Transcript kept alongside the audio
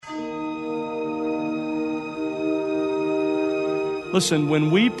Listen,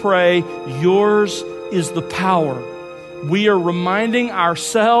 when we pray, yours is the power. We are reminding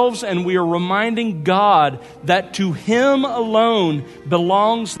ourselves and we are reminding God that to Him alone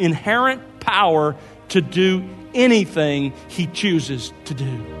belongs inherent power to do anything He chooses to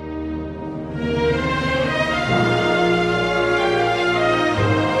do.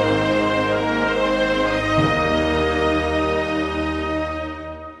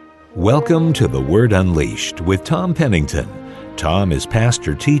 Welcome to The Word Unleashed with Tom Pennington. Tom is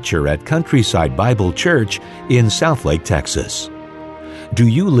pastor-teacher at Countryside Bible Church in Southlake, Texas. Do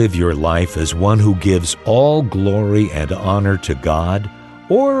you live your life as one who gives all glory and honor to God?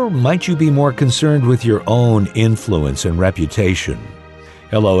 Or might you be more concerned with your own influence and reputation?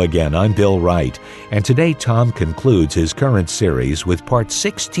 Hello again, I'm Bill Wright, and today Tom concludes his current series with part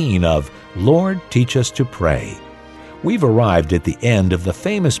 16 of Lord, Teach Us to Pray. We've arrived at the end of the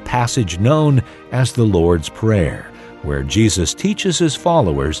famous passage known as the Lord's Prayer, where Jesus teaches His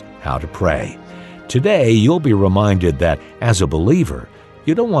followers how to pray. Today, you'll be reminded that, as a believer,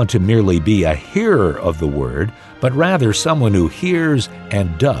 you don't want to merely be a hearer of the Word, but rather someone who hears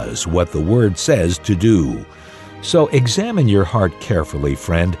and does what the Word says to do. So examine your heart carefully,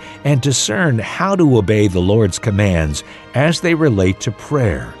 friend, and discern how to obey the Lord's commands as they relate to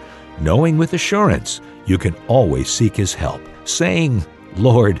prayer, knowing with assurance you can always seek His help, saying,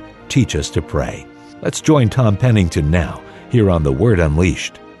 Lord, teach us to pray. Let's join Tom Pennington now, here on The Word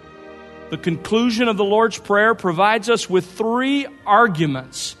Unleashed. The conclusion of the Lord's Prayer provides us with 3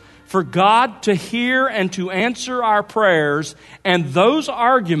 arguments for God to hear and to answer our prayers, and those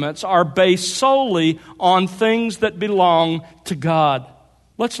arguments are based solely on things that belong to God.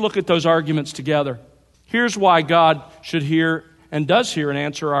 Let's look at those arguments together. Here's why God should hear and does hear and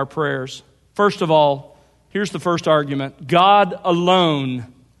answer our prayers. First of all, here's the first argument. God alone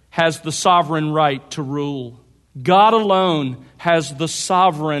has the sovereign right to rule. God alone has the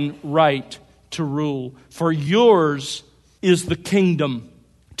sovereign right to rule. For yours is the kingdom.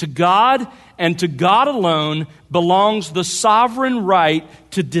 To God and to God alone belongs the sovereign right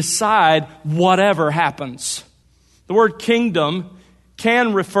to decide whatever happens. The word kingdom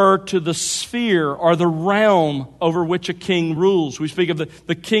can refer to the sphere or the realm over which a king rules. We speak of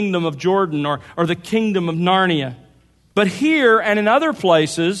the kingdom of Jordan or the kingdom of Narnia. But here and in other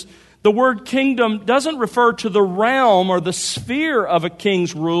places, the word kingdom doesn't refer to the realm or the sphere of a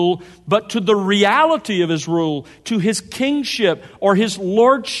king's rule, but to the reality of his rule, to his kingship or his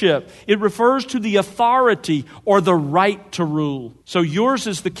lordship. It refers to the authority or the right to rule. So yours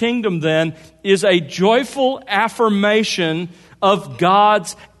is the kingdom then is a joyful affirmation of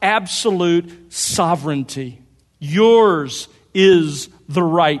God's absolute sovereignty. Yours is the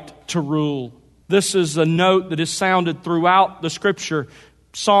right to rule. This is a note that is sounded throughout the Scripture.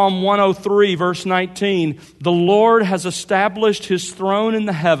 Psalm 103, verse 19, the Lord has established His throne in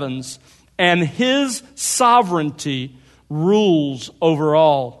the heavens, and His sovereignty rules over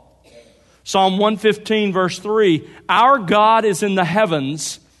all. Psalm 115, verse 3, our God is in the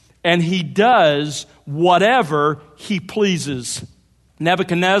heavens, and He does whatever He pleases.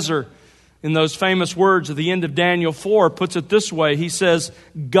 Nebuchadnezzar, in those famous words at the end of Daniel 4, puts it this way. He says,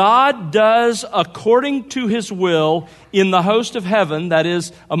 God does according to His will in the host of heaven, that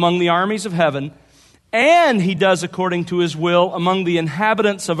is, among the armies of heaven, and He does according to His will among the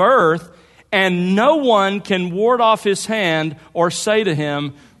inhabitants of earth, and no one can ward off His hand or say to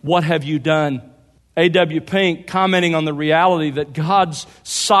Him, what have you done? A.W. Pink, commenting on the reality that God's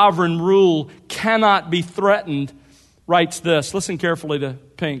sovereign rule cannot be threatened, writes this. Listen carefully to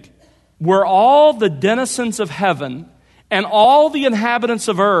Pink. Were all the denizens of heaven and all the inhabitants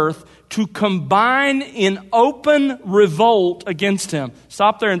of earth to combine in open revolt against Him.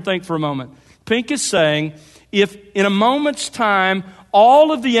 Stop there and think for a moment. Pink is saying, if in a moment's time,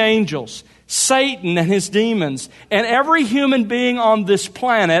 all of the angels, Satan and his demons, and every human being on this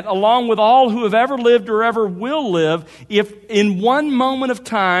planet, along with all who have ever lived or ever will live, if in one moment of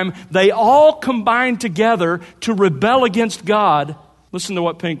time they all combine together to rebel against God, listen to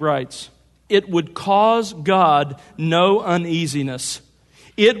what Pink writes. It would cause God no uneasiness.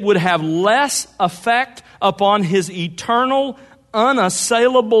 It would have less effect upon His eternal,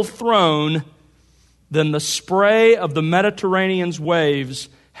 unassailable throne than the spray of the Mediterranean's waves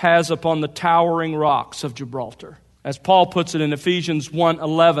has upon the towering rocks of Gibraltar. As Paul puts it in Ephesians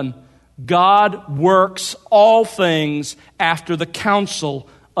 1:11, God works all things after the counsel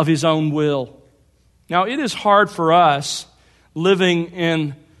of His own will. Now, it is hard for us living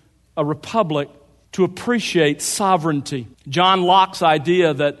in a republic to appreciate sovereignty. John Locke's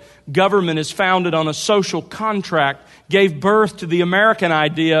idea that government is founded on a social contract gave birth to the American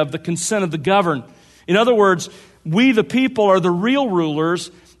idea of the consent of the governed. In other words, we the people are the real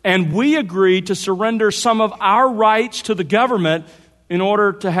rulers, and we agree to surrender some of our rights to the government in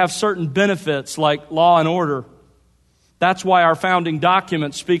order to have certain benefits like law and order. That's why our founding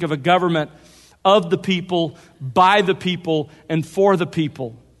documents speak of a government of the people, by the people, and for the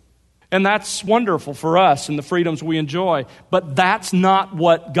people. And that's wonderful for us and the freedoms we enjoy. But that's not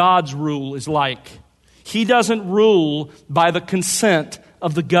what God's rule is like. He doesn't rule by the consent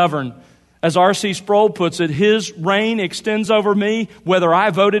of the governed. As R.C. Sproul puts it, His reign extends over me whether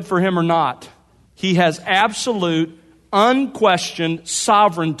I voted for Him or not. He has absolute, unquestioned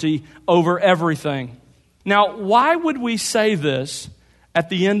sovereignty over everything. Now, why would we say this at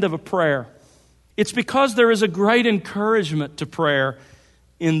the end of a prayer? It's because there is a great encouragement to prayer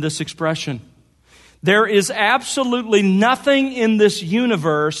in this expression. There is absolutely nothing in this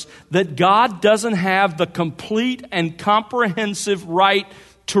universe that God doesn't have the complete and comprehensive right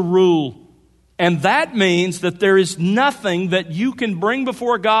to rule. And that means that there is nothing that you can bring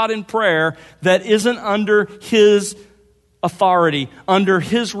before God in prayer that isn't under His authority, under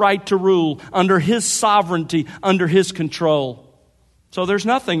His right to rule, under His sovereignty, under His control. So there's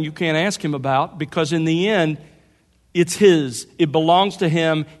nothing you can't ask Him about, because in the end, it's His. It belongs to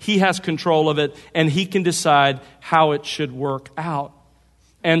Him. He has control of it, and He can decide how it should work out.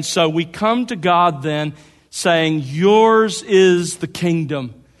 And so we come to God then saying, yours is the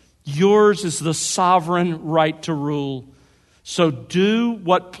kingdom. Yours is the sovereign right to rule. So do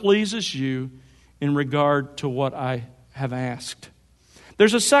what pleases you in regard to what I have asked.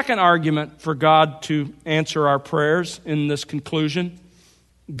 There's a second argument for God to answer our prayers in this conclusion.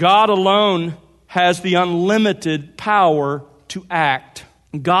 God alone has the unlimited power to act.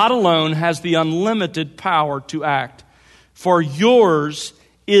 God alone has the unlimited power to act. For yours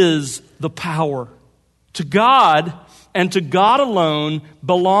is the power. To God and to God alone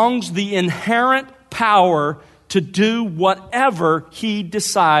belongs the inherent power to do whatever He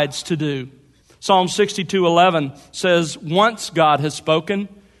decides to do. Psalm 62:11 says, once God has spoken,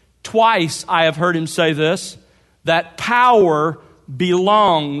 twice I have heard Him say this, that power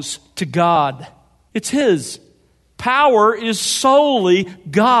belongs to God. It's His. Power is solely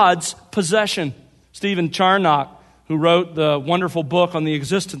God's possession. Stephen Charnock, who wrote the wonderful book on the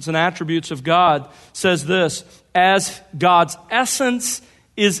existence and attributes of God, says this, as God's essence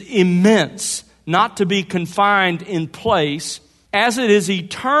is immense, not to be confined in place, as it is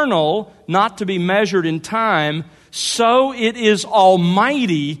eternal, not to be measured in time, so it is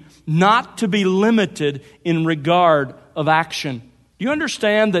almighty, not to be limited in regard of action. Do you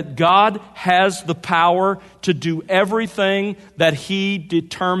understand that God has the power to do everything that He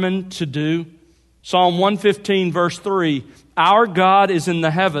determined to do? Psalm 115, verse 3, our God is in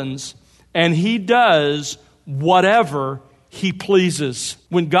the heavens, and He does whatever He pleases.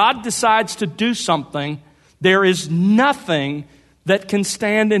 When God decides to do something, there is nothing that can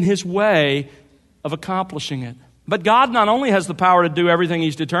stand in His way of accomplishing it. But God not only has the power to do everything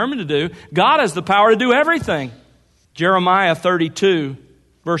He's determined to do, God has the power to do everything. Jeremiah 32,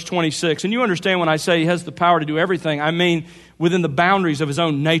 verse 26. And you understand when I say He has the power to do everything, I mean within the boundaries of His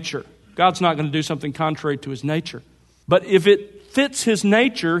own nature. God's not going to do something contrary to His nature. But if it fits His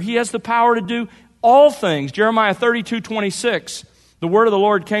nature, He has the power to do all things. Jeremiah 32, 26. The word of the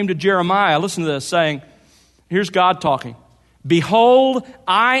Lord came to Jeremiah, listen to this, saying, here's God talking. Behold,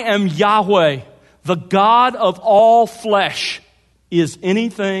 I am Yahweh, the God of all flesh. Is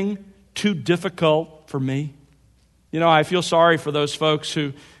anything too difficult for me? You know, I feel sorry for those folks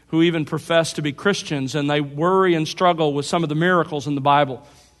who even profess to be Christians, and they worry and struggle with some of the miracles in the Bible.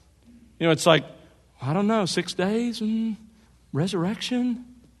 You know, it's like, I don't know, 6 days and resurrection?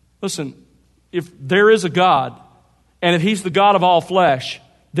 Listen, if there is a God, and if He's the God of all flesh,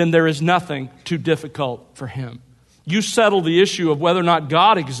 then there is nothing too difficult for Him. You settle the issue of whether or not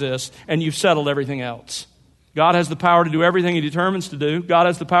God exists, and you've settled everything else. God has the power to do everything He determines to do. God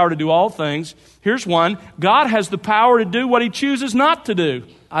has the power to do all things. Here's one. God has the power to do what He chooses not to do.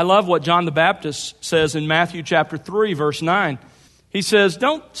 I love what John the Baptist says in Matthew chapter 3, verse 9. He says,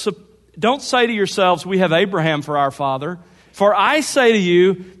 Don't say to yourselves, we have Abraham for our father. For I say to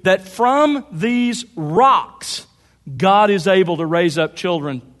you that from these rocks, God is able to raise up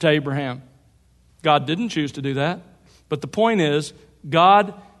children to Abraham. God didn't choose to do that. But the point is,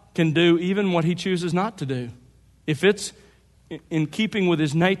 God can do even what He chooses not to do. If it's in keeping with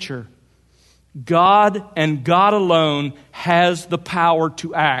His nature, God and God alone has the power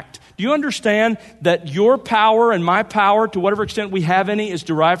to act. Do you understand that your power and my power, to whatever extent we have any, is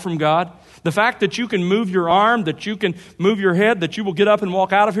derived from God? The fact that you can move your arm, that you can move your head, that you will get up and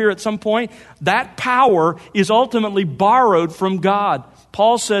walk out of here at some point, that power is ultimately borrowed from God.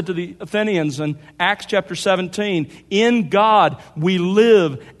 Paul said to the Athenians in Acts chapter 17, in God we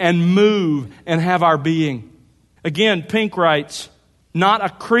live and move and have our being. Again, Pink writes, not a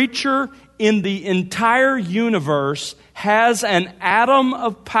creature in the entire universe has an atom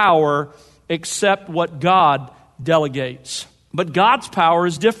of power except what God delegates. But God's power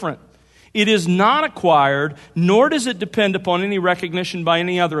is different. It is not acquired, nor does it depend upon any recognition by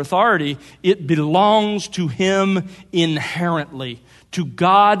any other authority. It belongs to Him inherently. To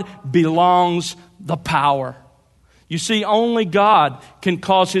God belongs the power. You see, only God can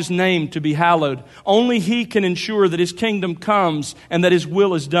cause His name to be hallowed. Only He can ensure that His kingdom comes and that His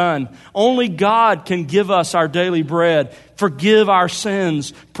will is done. Only God can give us our daily bread, forgive our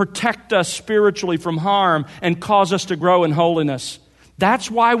sins, protect us spiritually from harm, and cause us to grow in holiness.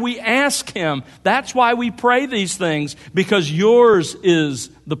 That's why we ask Him. That's why we pray these things, because yours is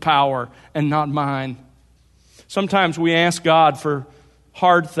the power and not mine. Sometimes we ask God for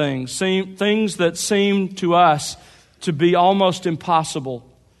hard things, things that seem to us to be almost impossible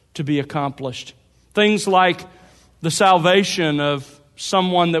to be accomplished. Things like the salvation of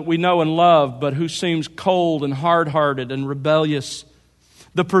someone that we know and love, but who seems cold and hard-hearted and rebellious.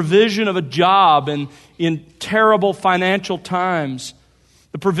 The provision of a job in terrible financial times.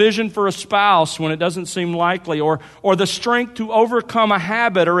 The provision for a spouse when it doesn't seem likely, or the strength to overcome a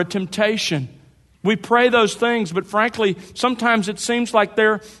habit or a temptation. We pray those things, but frankly, sometimes it seems like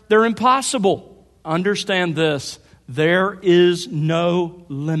they're impossible. Understand this. There is no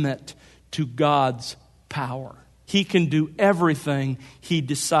limit to God's power. He can do everything He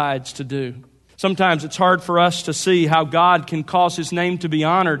decides to do. Sometimes it's hard for us to see how God can cause His name to be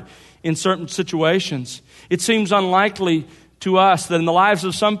honored in certain situations. It seems unlikely to us that in the lives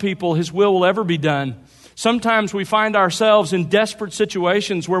of some people His will ever be done. Sometimes we find ourselves in desperate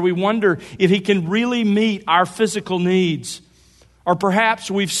situations where we wonder if He can really meet our physical needs. Or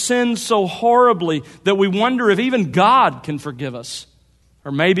perhaps we've sinned so horribly that we wonder if even God can forgive us.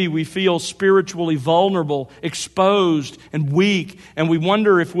 Or maybe we feel spiritually vulnerable, exposed, and weak, and we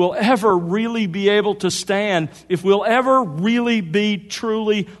wonder if we'll ever really be able to stand, if we'll ever really be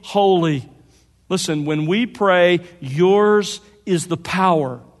truly holy. Listen, when we pray, yours is the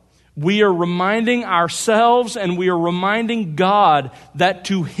power, we are reminding ourselves and we are reminding God that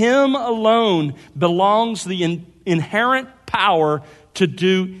to Him alone belongs the inherent power to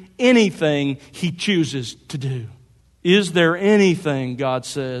do anything He chooses to do. Is there anything, God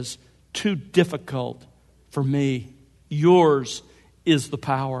says, too difficult for me? Yours is the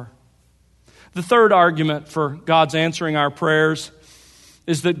power. The third argument for God's answering our prayers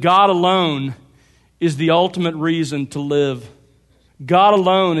is that God alone is the ultimate reason to live. God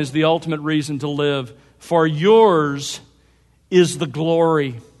alone is the ultimate reason to live. For yours is the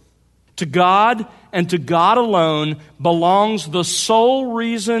glory. To God and to God alone belongs the sole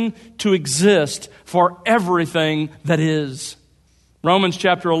reason to exist for everything that is. Romans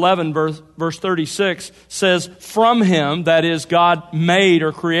chapter 11, verse 36 says, from Him, that is, God made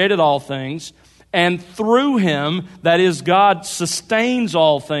or created all things, and through Him, that is, God sustains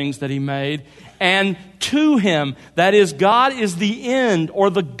all things that He made, and to Him, that is, God is the end or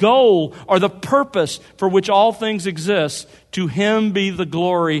the goal or the purpose for which all things exist. To Him be the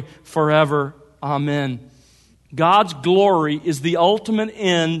glory forever. Amen. God's glory is the ultimate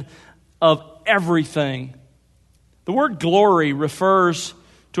end of everything. The word glory refers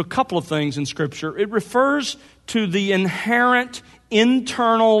to a couple of things in Scripture. It refers to the inherent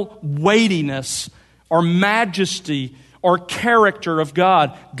internal weightiness or majesty or character of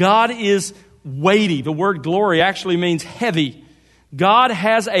God. God is weighty. The word glory actually means heavy. God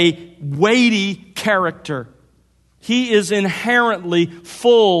has a weighty character. He is inherently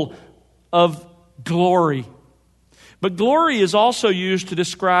full of glory. But glory is also used to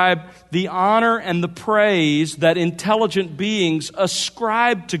describe the honor and the praise that intelligent beings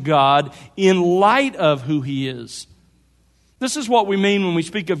ascribe to God in light of who He is. This is what we mean when we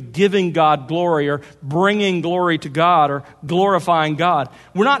speak of giving God glory or bringing glory to God or glorifying God.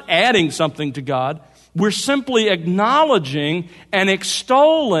 We're not adding something to God. We're simply acknowledging and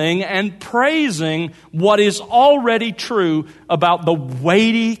extolling and praising what is already true about the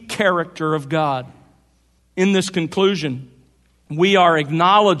weighty character of God. In this conclusion, we are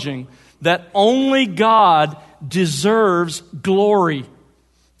acknowledging that only God deserves glory.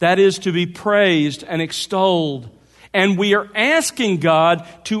 That is to be praised and extolled. And we are asking God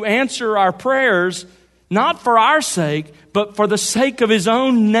to answer our prayers, not for our sake, but for the sake of His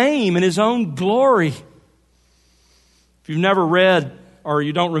own name and His own glory. If you've never read or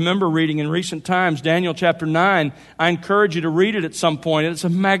you don't remember reading in recent times, Daniel chapter 9, I encourage you to read it at some point. It's a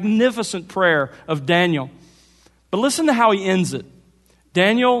magnificent prayer of Daniel. But listen to how he ends it.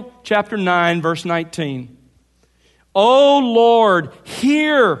 Daniel chapter 9, verse 19. O Lord,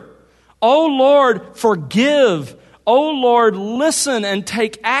 hear. O Lord, forgive. O Lord, listen and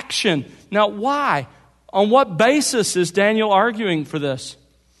take action. Now, why? On what basis is Daniel arguing for this?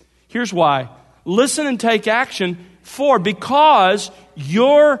 Here's why. Listen and take action because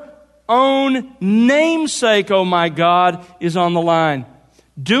your own namesake, O my God, is on the line.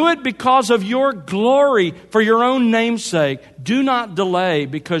 Do it because of your glory, for your own namesake. Do not delay,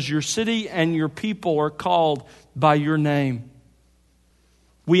 because your city and your people are called by your name.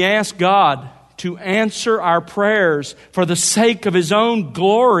 We ask God to answer our prayers for the sake of His own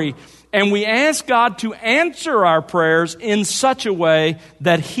glory. And we ask God to answer our prayers in such a way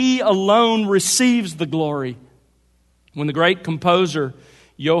that He alone receives the glory. When the great composer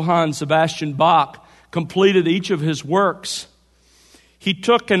Johann Sebastian Bach completed each of his works, he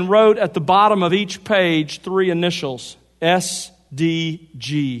took and wrote at the bottom of each page 3 initials,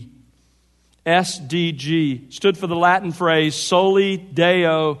 SDG. SDG stood for the Latin phrase Soli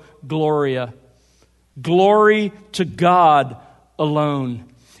Deo Gloria. Glory to God alone.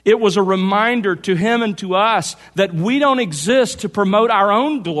 It was a reminder to him and to us that we don't exist to promote our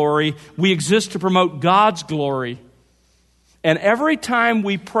own glory. We exist to promote God's glory. And every time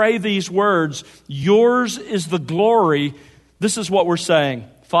we pray these words, yours is the glory, this is what we're saying.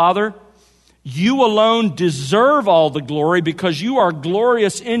 Father, you alone deserve all the glory because you are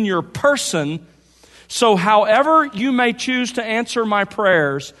glorious in your person. So however you may choose to answer my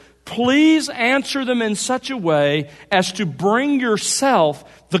prayers, please answer them in such a way as to bring yourself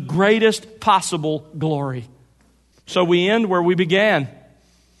the greatest possible glory. So we end where we began.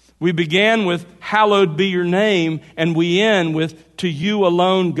 We began with, hallowed be your name, and we end with, to you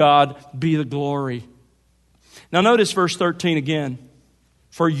alone, God, be the glory. Now notice verse 13 again.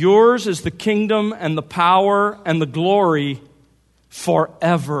 For yours is the kingdom and the power and the glory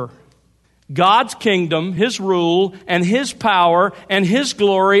forever. God's kingdom, His rule, and His power and His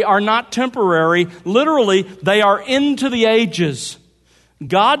glory are not temporary. Literally, they are into the ages.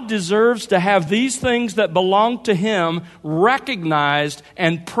 God deserves to have these things that belong to Him recognized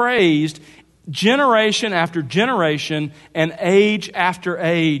and praised generation after generation and age after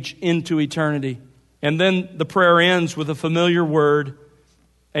age into eternity. And then the prayer ends with a familiar word,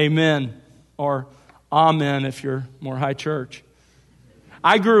 amen, or amen if you're more high church.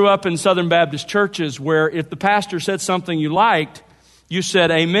 I grew up in Southern Baptist churches where if the pastor said something you liked, you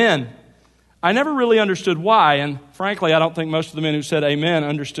said amen. I never really understood why, and frankly, I don't think most of the men who said amen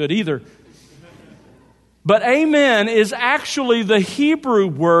understood either. But amen is actually the Hebrew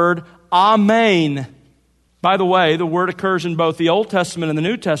word amen. By the way, the word occurs in both the Old Testament and the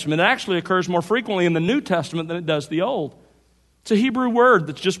New Testament. It actually occurs more frequently in the New Testament than it does the Old. It's a Hebrew word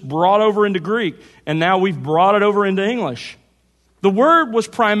that's just brought over into Greek, and now we've brought it over into English. The word was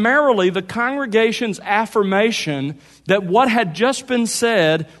primarily the congregation's affirmation that what had just been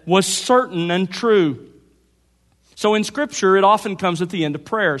said was certain and true. So in Scripture, it often comes at the end of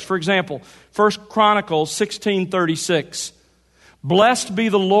prayers. For example, 1 Chronicles 16:36. Blessed be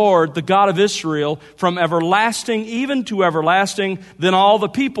the Lord, the God of Israel, from everlasting even to everlasting. Then all the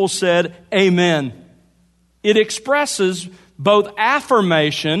people said, amen. It expresses both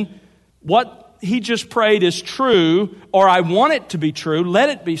affirmation, what he just prayed is true, or I want it to be true, let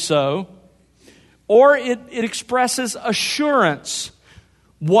it be so. Or it expresses assurance.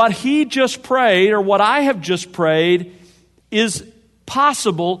 What he just prayed, or what I have just prayed, is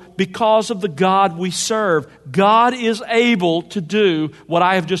possible because of the God we serve. God is able to do what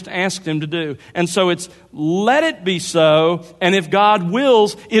I have just asked Him to do. And so it's let it be so, and if God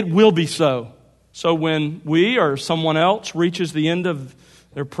wills, it will be so. So when we or someone else reaches the end of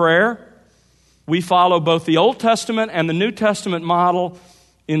their prayer, we follow both the Old Testament and the New Testament model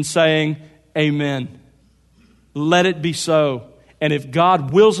in saying, amen. Let it be so. And if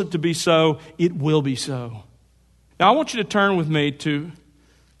God wills it to be so, it will be so. Now I want you to turn with me to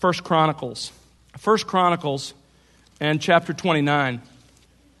 1 Chronicles. 1 Chronicles and chapter 29.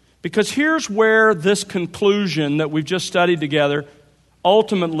 Because here's where this conclusion that we've just studied together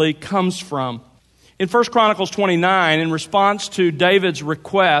ultimately comes from. In 1 Chronicles 29, in response to David's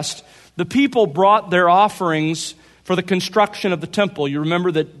request, the people brought their offerings for the construction of the temple. You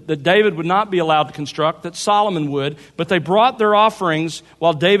remember that David would not be allowed to construct, that Solomon would, but they brought their offerings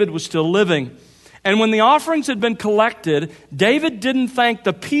while David was still living. And when the offerings had been collected, David didn't thank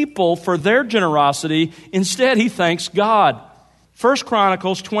the people for their generosity. Instead, he thanks God. 1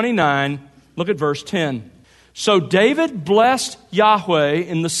 Chronicles 29, look at verse 10. So David blessed Yahweh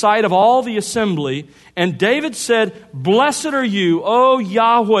in the sight of all the assembly, and David said, Blessed are you, O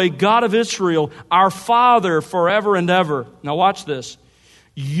Yahweh, God of Israel, our Father forever and ever. Now watch this.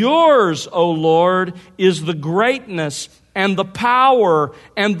 Yours, O Lord, is the greatness and the power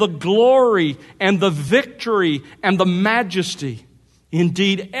and the glory and the victory and the majesty.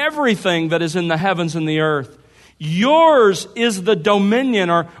 Indeed, everything that is in the heavens and the earth. Yours is the dominion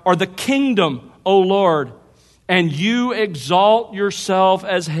or the kingdom, O Lord, and you exalt yourself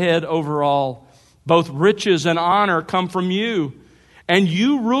as head over all. Both riches and honor come from you, and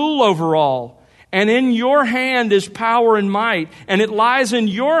you rule over all. And in your hand is power and might, and it lies in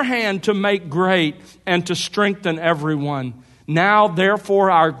your hand to make great and to strengthen everyone. Now,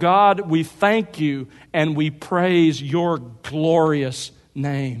 therefore, our God, we thank you and we praise your glorious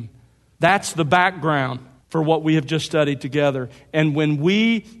name. That's the background for what we have just studied together. And when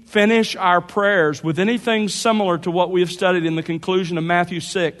we finish our prayers with anything similar to what we have studied in the conclusion of Matthew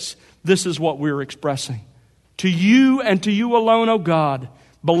 6, this is what we're expressing. To you and to you alone, O God,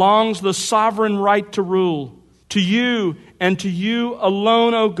 belongs the sovereign right to rule. To you and to you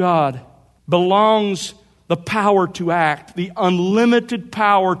alone, O God, belongs the power to act, the unlimited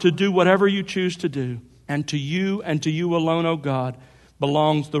power to do whatever you choose to do. And to you alone, O God,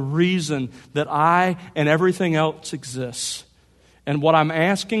 belongs the reason that I and everything else exists. And what I'm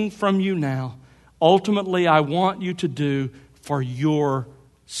asking from you now, ultimately I want you to do for your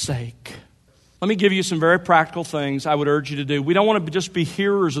sake. Let me give you some very practical things I would urge you to do. We don't want to just be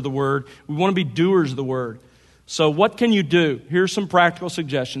hearers of the Word. We want to be doers of the Word. So what can you do? Here's some practical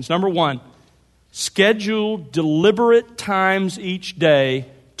suggestions. Number one, schedule deliberate times each day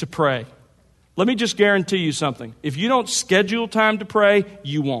to pray. Let me just guarantee you something. If you don't schedule time to pray,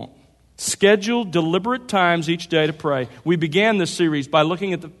 you won't. Schedule deliberate times each day to pray. We began this series by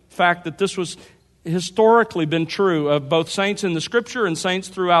looking at the fact that this was historically been true of both saints in the Scripture and saints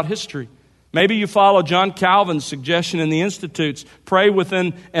throughout history. Maybe you follow John Calvin's suggestion in the Institutes. Pray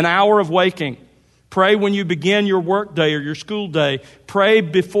within an hour of waking. Pray when you begin your work day or your school day. Pray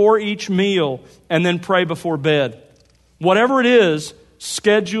before each meal, and then pray before bed. Whatever it is,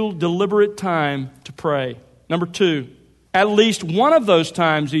 schedule deliberate time to pray. Number two, at least one of those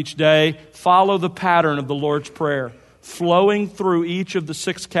times each day, follow the pattern of the Lord's Prayer, flowing through each of the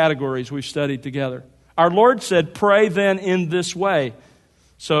 6 categories we've studied together. Our Lord said, pray then in this way.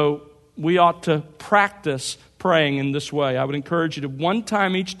 So we ought to practice praying in this way. I would encourage you to one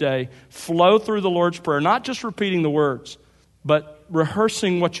time each day flow through the Lord's Prayer, not just repeating the words, but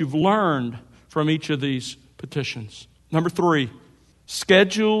rehearsing what you've learned from each of these petitions. Number 3,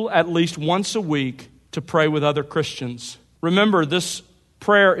 schedule at least once a week to pray with other Christians. Remember, this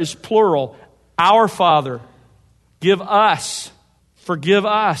prayer is plural. Our Father, give us, forgive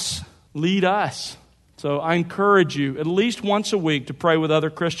us, lead us. So I encourage you at least once a week to pray with other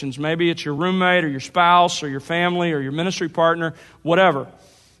Christians. Maybe it's your roommate or your spouse or your family or your ministry partner, whatever.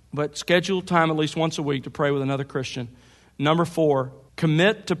 But schedule time at least once a week to pray with another Christian. Number 4,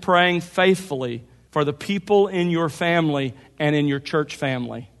 commit to praying faithfully for the people in your family and in your church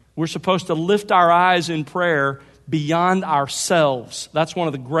family. We're supposed to lift our eyes in prayer beyond ourselves. That's one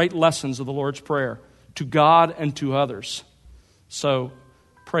of the great lessons of the Lord's Prayer, to God and to others. So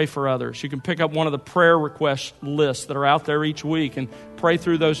pray for others. You can pick up one of the prayer request lists that are out there each week and pray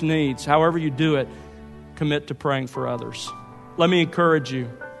through those needs. However you do it, commit to praying for others. Let me encourage you.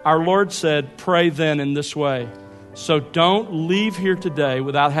 Our Lord said, pray then in this way. So don't leave here today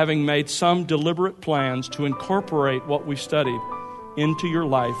without having made some deliberate plans to incorporate what we studied into your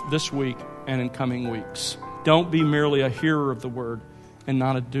life this week and in coming weeks. Don't be merely a hearer of the Word and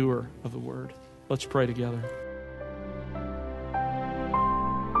not a doer of the Word. Let's pray together.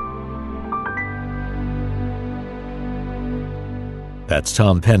 That's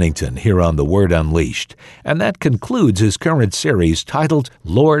Tom Pennington here on The Word Unleashed, and that concludes his current series titled,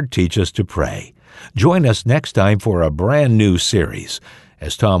 Lord, Teach Us to Pray. Join us next time for a brand new series,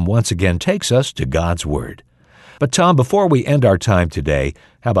 as Tom once again takes us to God's Word. But Tom, before we end our time today,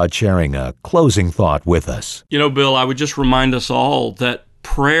 how about sharing a closing thought with us? You know, Bill, I would just remind us all that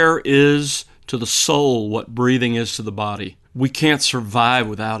prayer is to the soul what breathing is to the body. We can't survive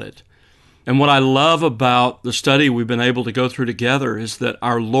without it. And what I love about the study we've been able to go through together is that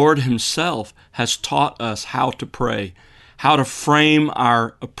our Lord Himself has taught us how to pray, how to frame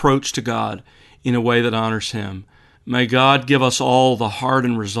our approach to God in a way that honors Him. May God give us all the heart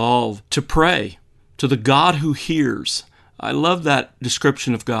and resolve to pray to the God who hears. I love that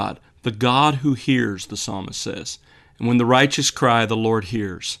description of God, the God who hears, the psalmist says. And when the righteous cry, the Lord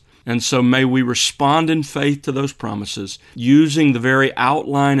hears. And so may we respond in faith to those promises, using the very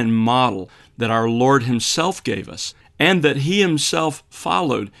outline and model that our Lord Himself gave us, and that He Himself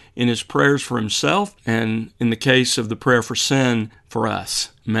followed in His prayers for Himself, and in the case of the prayer for sin, for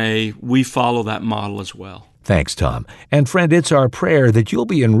us. May we follow that model as well. Thanks, Tom. And friend, it's our prayer that you'll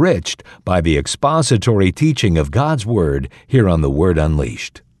be enriched by the expository teaching of God's Word here on The Word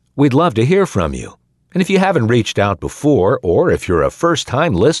Unleashed. We'd love to hear from you. And if you haven't reached out before, or if you're a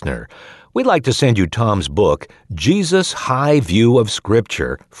first-time listener, we'd like to send you Tom's book, Jesus' High View of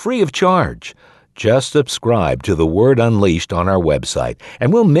Scripture, free of charge. Just subscribe to The Word Unleashed on our website,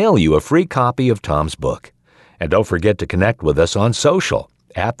 and we'll mail you a free copy of Tom's book. And don't forget to connect with us on social,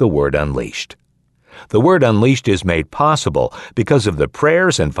 at The Word Unleashed. The Word Unleashed is made possible because of the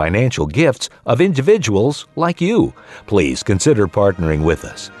prayers and financial gifts of individuals like you. Please consider partnering with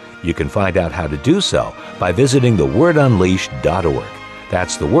us. You can find out how to do so by visiting thewordunleashed.org.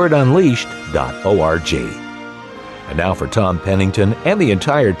 That's thewordunleashed.org. And now for Tom Pennington and the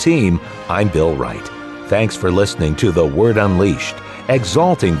entire team, I'm Bill Wright. Thanks for listening to The Word Unleashed,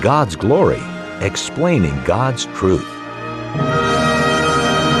 exalting God's glory, explaining God's truth.